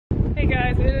Hey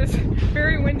guys, it is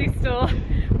very windy still.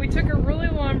 We took a really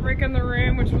long break in the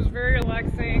room, which was very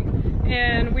relaxing,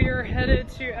 and we are headed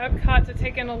to Epcot to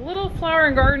take in a little flower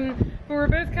and garden. But we're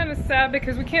both kind of sad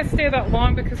because we can't stay that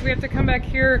long because we have to come back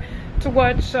here to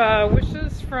watch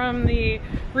Wishes from the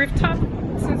rooftop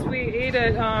since we ate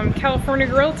at California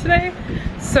Grill today.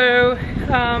 So,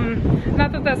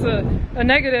 not that that's a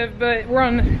negative, but we're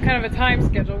on kind of a time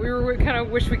schedule. We kind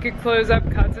of wish we could close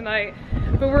Epcot tonight.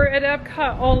 But we're at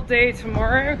Epcot all day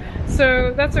tomorrow,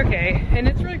 so that's okay. And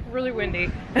it's really, really windy.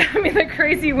 I mean, like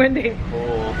crazy windy.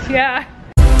 Cold. Yeah.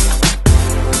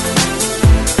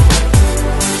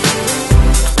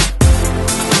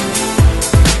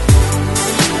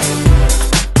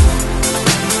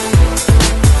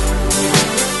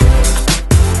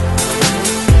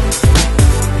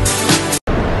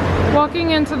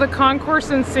 Walking into the concourse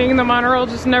and seeing the monorail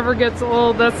just never gets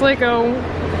old. That's like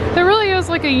that really is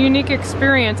like a unique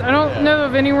experience. I don't know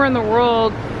of anywhere in the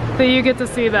world that you get to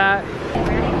see that.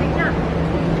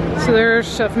 So there's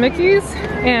Chef Mickey's,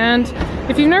 and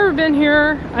if you've never been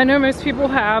here, I know most people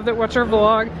have that watch our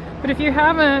vlog, but if you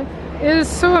haven't, it is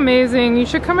so amazing. You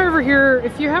should come over here.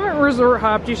 If you haven't resort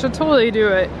hopped, you should totally do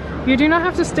it. You do not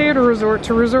have to stay at a resort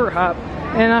to resort hop.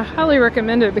 And I highly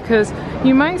recommend it because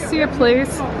you might see a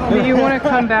place that you want to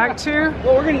come back to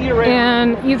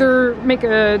and either make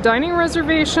a dining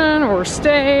reservation or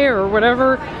stay or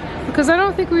whatever, because I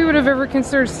don't think we would have ever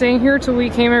considered staying here till we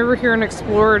came over here and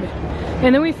explored.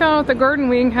 And then we found out the garden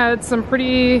wing had some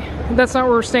pretty, that's not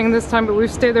where we're staying this time, but we've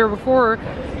stayed there before,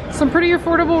 some pretty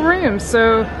affordable rooms.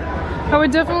 So I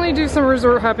would definitely do some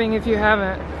resort hopping if you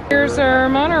haven't. Here's our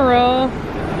monorail.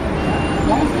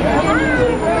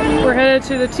 We're headed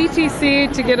to the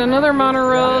TTC to get another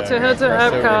monorail to head to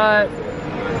Epcot.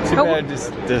 Too bad this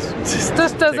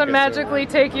doesn't magically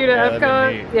take you to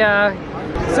Epcot. Yeah.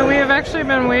 So we have actually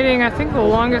been waiting, I think the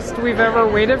longest we've ever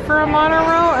waited for a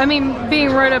monorail. I mean,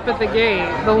 being right up at the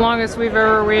gate, the longest we've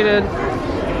ever waited.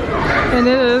 And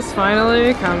it is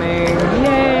finally coming.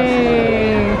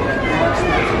 Yay!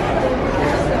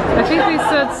 I think they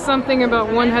said something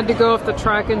about one had to go off the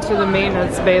track into the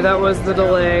maintenance bay. That was the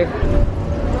delay.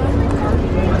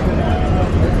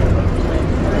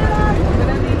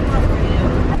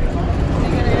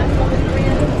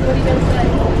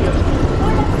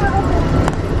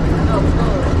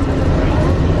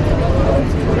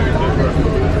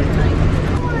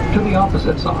 To the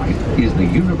opposite side is the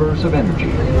universe of energy.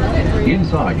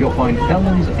 Inside you'll find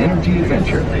Ellen's Energy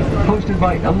Adventure, hosted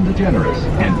by Ellen DeGeneres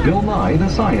and Bill Nye the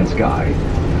Science Guy.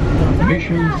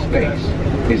 Mission Space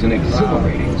is an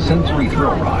exhilarating sensory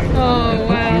thrill ride. Oh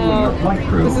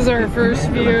wow. This is our first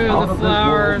view of the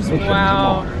flowers.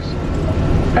 Wow.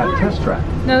 At Test Track.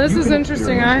 Now this is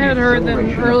interesting. I had heard that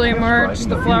in early March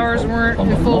the flowers weren't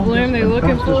in full bloom. They look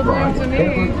in full bloom to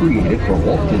me. Created for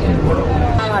Walt Disney World.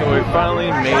 So we finally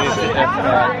made it to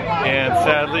Epcot, and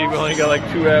sadly we only got like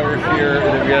 2 hours here, and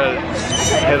then we gotta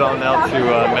head on out to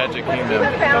Magic Kingdom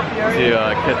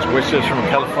to catch Wishes from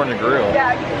California Grill.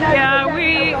 Yeah,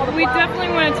 we definitely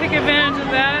want to take advantage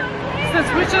of that. Since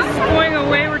Wishes is going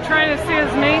away, we're trying to see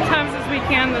as many times as we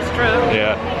can this trip.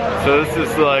 Yeah, so this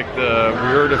is like the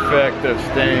weird effect of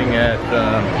staying at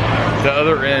the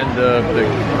other end of the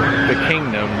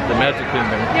kingdom, the Magic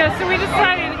Kingdom. Yeah, so we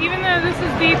decided, even though this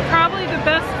is probably the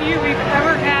best view we've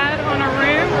ever had on a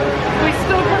room, we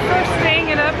still prefer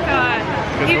staying at Epcot.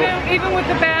 Even with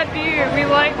the bad view, we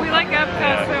like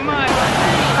Epcot so much.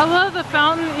 I love the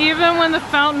fountain, even when the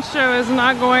fountain show is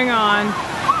not going on.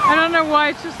 I don't know why,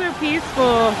 it's just so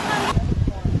peaceful.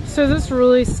 So this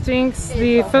really stinks.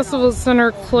 The festival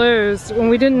center closed. When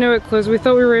we didn't know it closed, we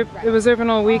thought it was open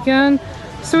all weekend.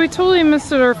 So we totally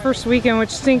missed it our first weekend,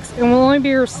 which stinks. And we'll only be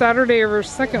here Saturday of our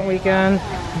second weekend.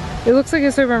 It looks like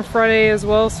it's open Friday as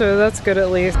well, so that's good at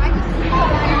least.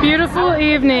 Beautiful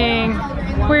evening.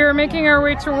 We are making our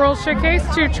way to World Showcase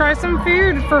to try some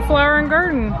food for Flower and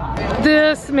Garden.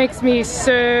 This makes me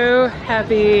so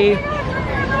happy.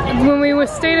 When we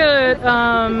stayed at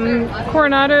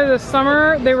Coronado this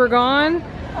summer, they were gone.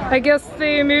 I guess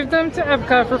they moved them to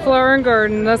Epcot for Flower and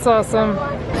Garden. That's awesome.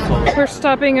 We're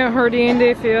stopping at Jardín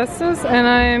de Fiestas, and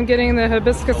I am getting the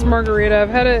hibiscus margarita. I've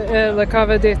had it at La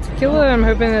Cava de Tequila. I'm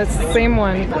hoping it's the same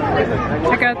one.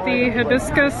 I got the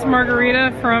hibiscus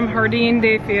margarita from Jardín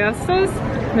de Fiestas.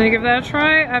 I'm gonna give that a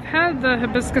try. I've had the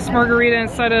hibiscus margarita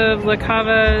inside of La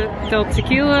Cava del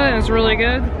Tequila, and it's really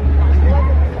good.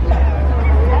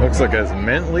 Looks like it has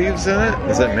mint leaves in it.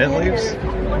 Is that mint leaves?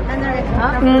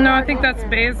 No, I think that's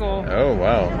basil. Oh,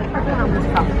 wow.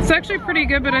 It's actually pretty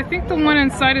good, but I think the one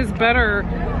inside is better.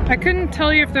 I couldn't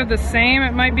tell you if they're the same.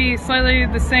 It might be slightly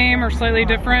the same or slightly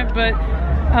different, but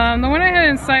The one I had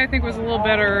inside I think was a little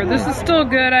better. This is still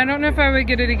good. I don't know if I would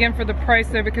get it again for the price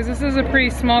though, because this is a pretty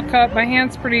small cup. My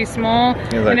hand's pretty small,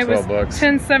 like and it was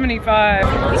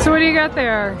 $10.75. So what do you got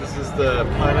there? This is the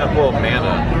pineapple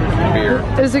manna beer.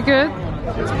 Is it good?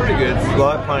 It's pretty good. It's a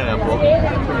lot of pineapple.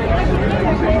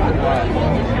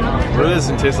 It really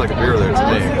doesn't taste like a beer there to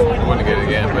me. I wouldn't get it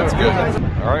again, but it's good.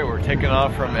 Alright, we're taking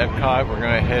off from Epcot. We're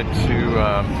going to head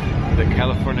to the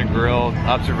California Grill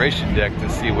observation deck to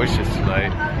see Wishes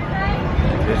tonight.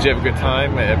 Did you have a good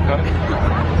time at Epcot?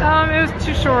 It was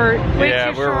too short.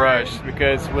 Yeah, we're rushed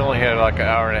because we only had like an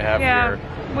hour and a half here.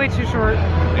 Way too short.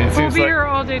 We'll be here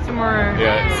all day tomorrow.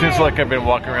 Yeah, it seems like I've been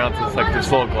walking around to like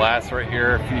this little glass right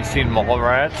here. If you've seen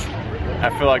Mallrats, I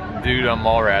feel like the dude on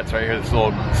Mallrats right here, this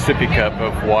little sippy cup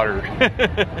of water.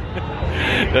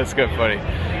 That's kind of funny.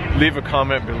 Leave a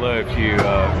comment below if you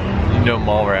know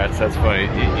Mallrats. That's funny.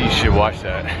 You should watch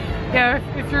that. Yeah,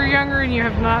 if you're younger and you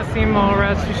have not seen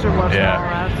Mallrats, you should watch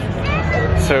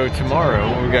Mallrats. So tomorrow,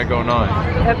 what we got going on?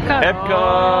 Epcot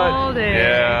all day.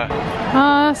 Yeah.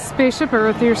 Spaceship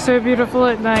Earth, you're so beautiful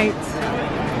at night.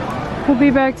 We'll be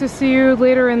back to see you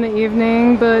later in the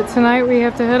evening, but tonight we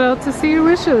have to head out to see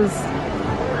Wishes.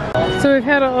 So we've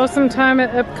had an awesome time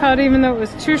at Epcot, even though it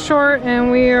was too short,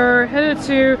 and we are headed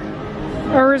to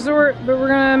our resort, but we're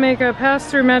gonna make a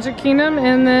pass through Magic Kingdom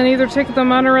and then either take the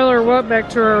monorail or walk back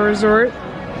to our resort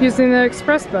using the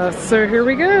express bus. So here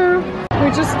we go.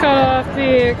 We just got off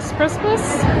the express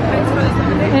bus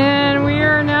and we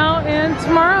are now in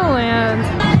Tomorrowland.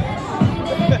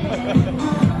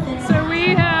 So we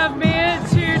have made it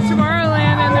to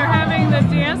Tomorrowland and they're having the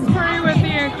dance party with the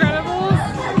Incredibles.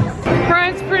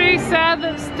 Brian's pretty sad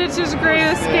that Stitch's Great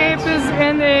Escape is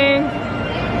ending.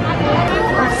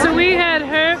 So we had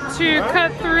hoped to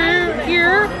cut through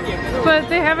here, but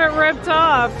they have it ripped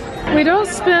off. We don't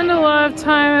spend a lot of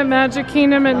time at Magic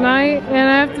Kingdom at night, and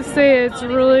I have to say it's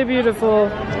really beautiful.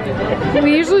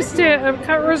 We usually stay at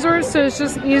Epcot Resort, so it's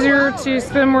just easier to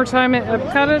spend more time at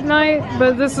Epcot at night,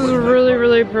 but this is really,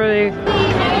 really pretty.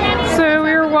 So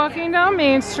we were walking down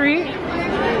Main Street.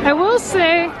 I will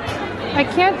say, I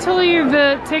can't tell you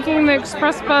that taking the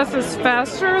express bus is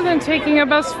faster than taking a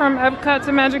bus from Epcot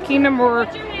to Magic Kingdom, or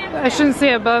I shouldn't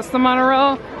say a bus, the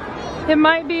monorail. It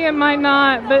might be, it might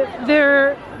not, but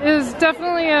there is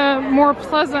definitely a more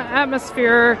pleasant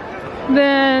atmosphere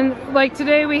than, like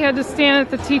today we had to stand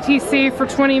at the TTC for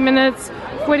 20 minutes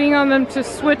waiting on them to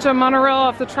switch a monorail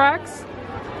off the tracks.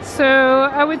 So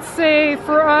I would say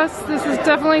for us, this is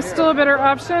definitely still a better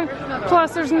option.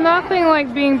 Plus, there's nothing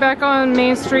like being back on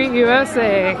Main Street,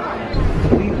 USA.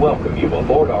 We welcome you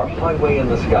aboard our Highway in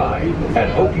the Sky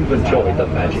and hope you've enjoyed the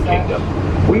Magic Kingdom.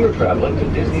 We are traveling to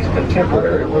Disney's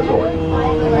Contemporary Resort.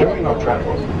 During our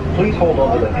travels, please hold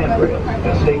on to the handrails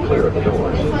and stay clear of the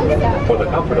doors. For the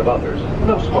comfort of others,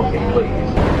 no smoking,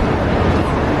 please.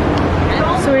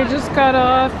 So we just got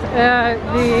off at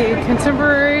the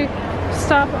Contemporary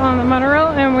stop on the monorail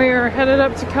and we are headed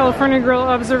up to California Grill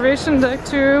observation deck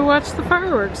to watch the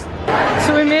fireworks.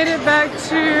 So we made it back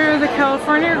to the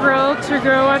California Grill to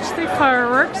go watch the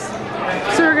fireworks.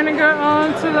 So we're gonna go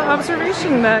on to the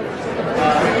observation deck.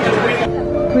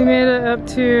 We made it up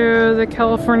to the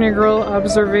California Grill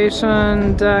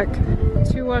observation deck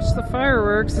to watch the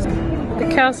fireworks. The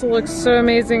castle looks so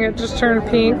amazing, it just turned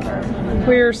pink.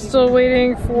 We are still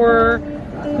waiting for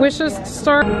Wishes to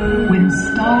start. When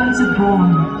stars are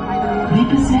born, they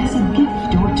possess a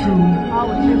gift or two.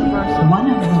 One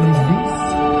of them is this.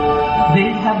 They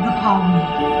have the power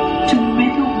to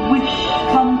make a wish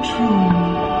come true.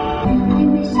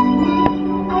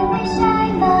 I wish I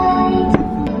might.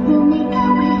 We'll make a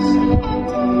wish and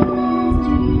do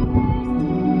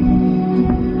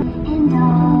and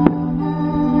all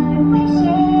our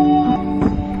wishes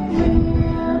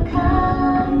will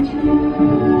come true.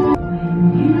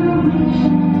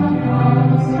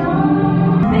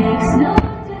 Makes no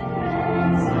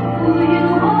difference who you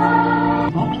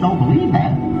are. Folks don't believe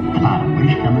that about a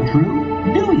wish coming true,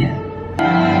 do you? I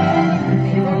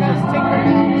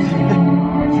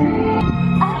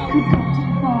could go to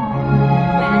the ball.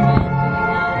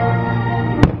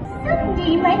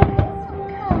 Someday my prince will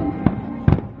come.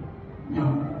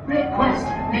 Your request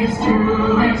is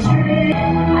too extreme.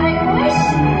 I wish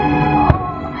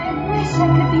I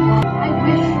could be. I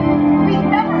wish we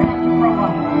never had to grow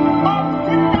up.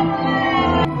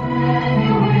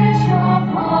 You wish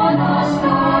upon a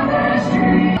starless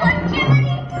dream. But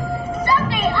Jiminy,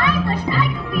 someday I wish I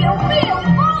could be a real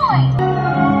boy.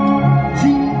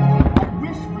 See, I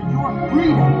wish for your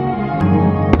freedom.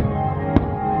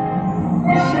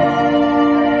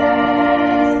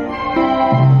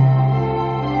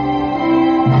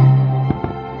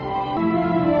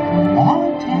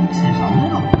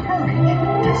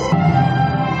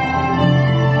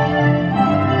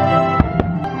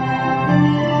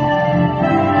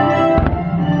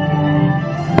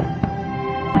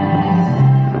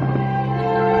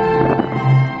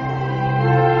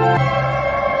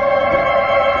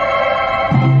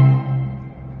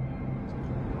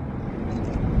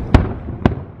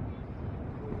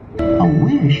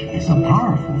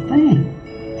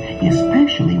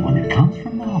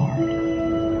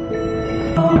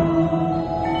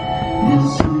 The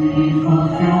sweet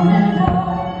fulfillment of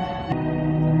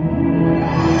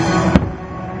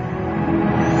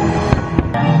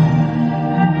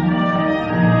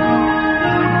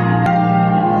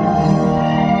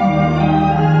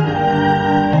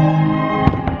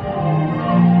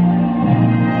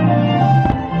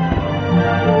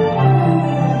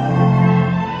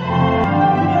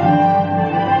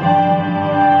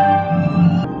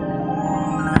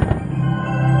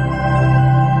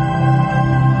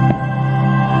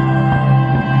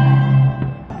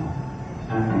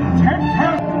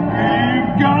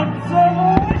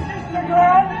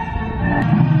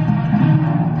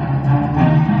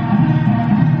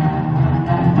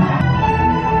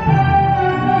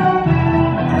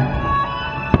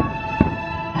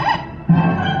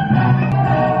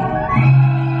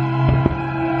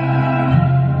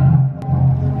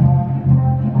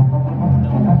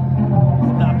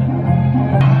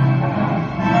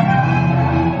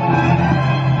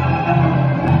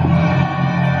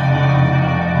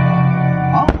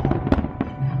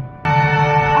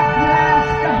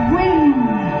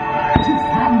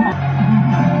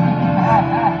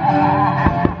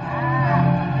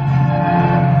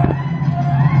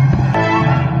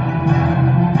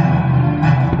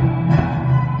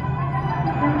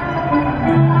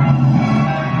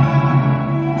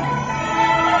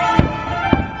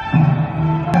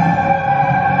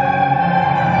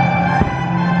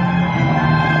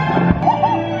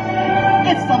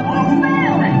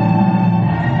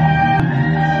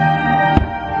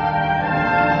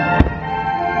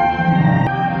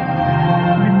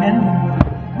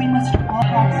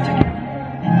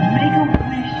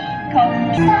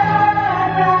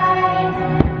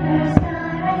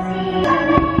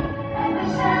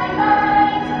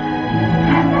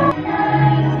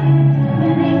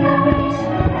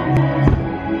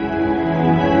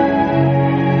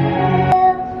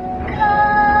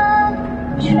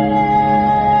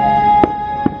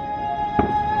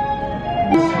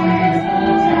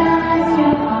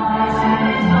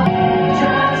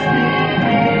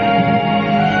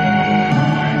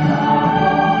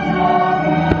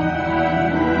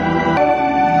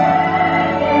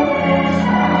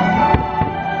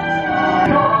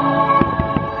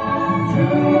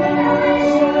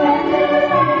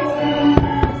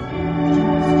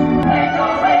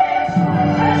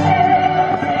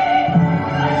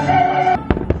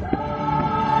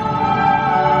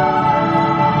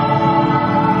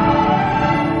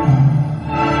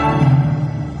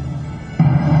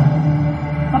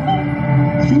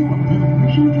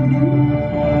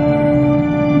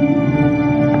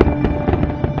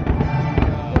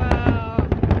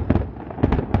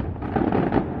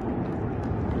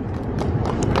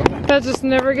That just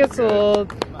never gets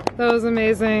old. That was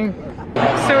amazing.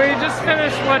 So we just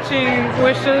finished watching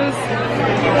Wishes.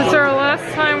 It's our last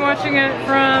time watching it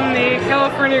from the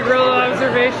California Grill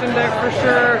observation deck for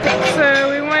sure.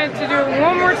 So we wanted to do it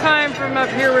one more time from up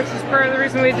here, which is part of the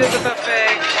reason we did the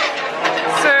buffet.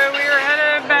 So we were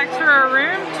headed back to our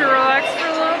room to relax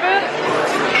for a little bit.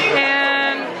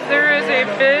 And there is a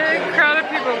big crowd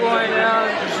of people going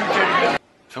down.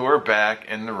 So we're back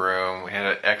in the room. We had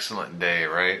an excellent day,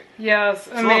 right? Yes,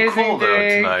 it's amazing a little cool day.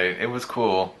 Though tonight. It was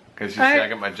cool because you see I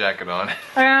got my jacket on.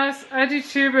 I do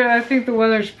too, but I think the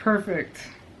weather's perfect.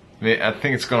 I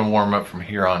think it's going to warm up from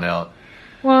here on out.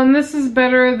 Well, and this is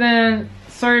better than.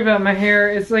 Sorry about my hair.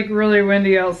 It's like really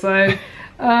windy outside.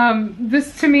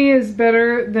 This to me is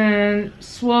better than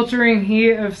sweltering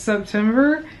heat of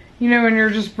September. You know, when you're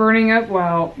just burning up.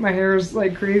 Wow, my hair is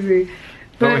like crazy.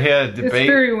 But we had a debate. It's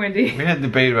very windy. We had a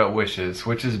debate about Wishes.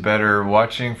 Which is better,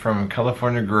 watching from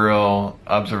California Grill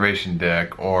observation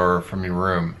deck or from your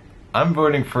room? I'm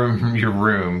voting from your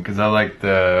room because I like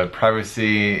the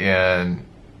privacy and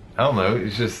I don't know.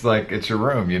 It's just like it's your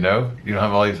room, you know. You don't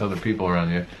have all these other people around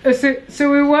you.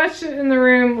 So we watched it in the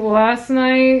room last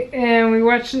night, and we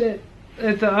watched it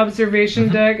at the observation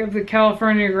deck of the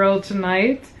California Grill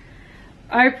tonight.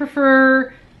 I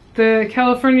prefer the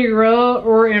California Grill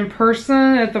or in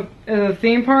person at the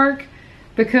theme park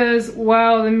because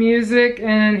wow, the music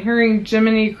and hearing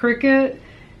Jiminy Cricket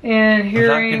and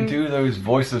hearing. I can do those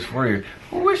voices for you.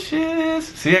 Wishes.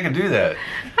 See, I can do that.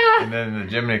 And then the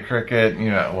Jiminy Cricket,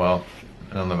 you know, well,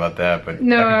 I don't know about that, but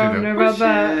no, I can do I don't know about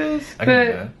that. I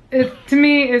can do that. To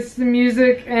me, it's the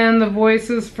music and the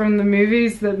voices from the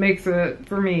movies that makes it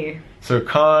for me. So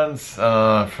cons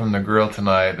from the grill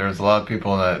tonight, there's a lot of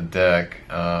people on that deck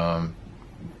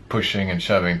pushing and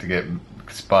shoving to get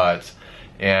spots.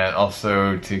 And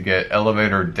also to get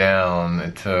elevator down,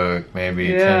 it took maybe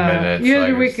 10 minutes. You had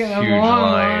to like wait a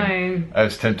long line. I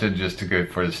was tempted just to go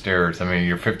for the stairs. I mean,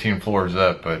 you're 15 floors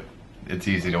up, but it's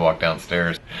easy to walk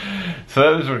downstairs. So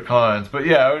those were cons. But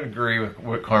yeah, I would agree with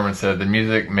what Carmen said. The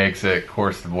music makes it, of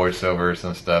course, the voiceovers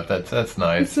and stuff. That's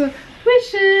nice. It's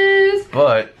wishes.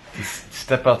 But to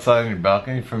step outside on your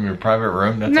balcony from your private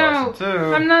room, that's awesome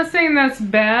too. I'm not saying that's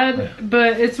bad,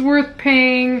 but it's worth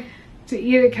paying to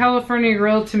eat at California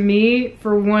Grill to me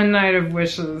for one night of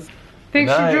wishes.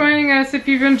 Thanks for joining us. If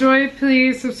you've enjoyed,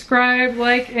 please subscribe,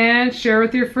 like, and share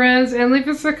with your friends, and leave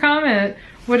us a comment.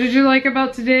 What did you like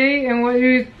about today, and what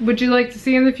would you like to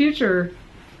see in the future?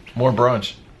 More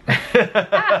brunch.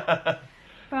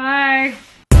 Bye.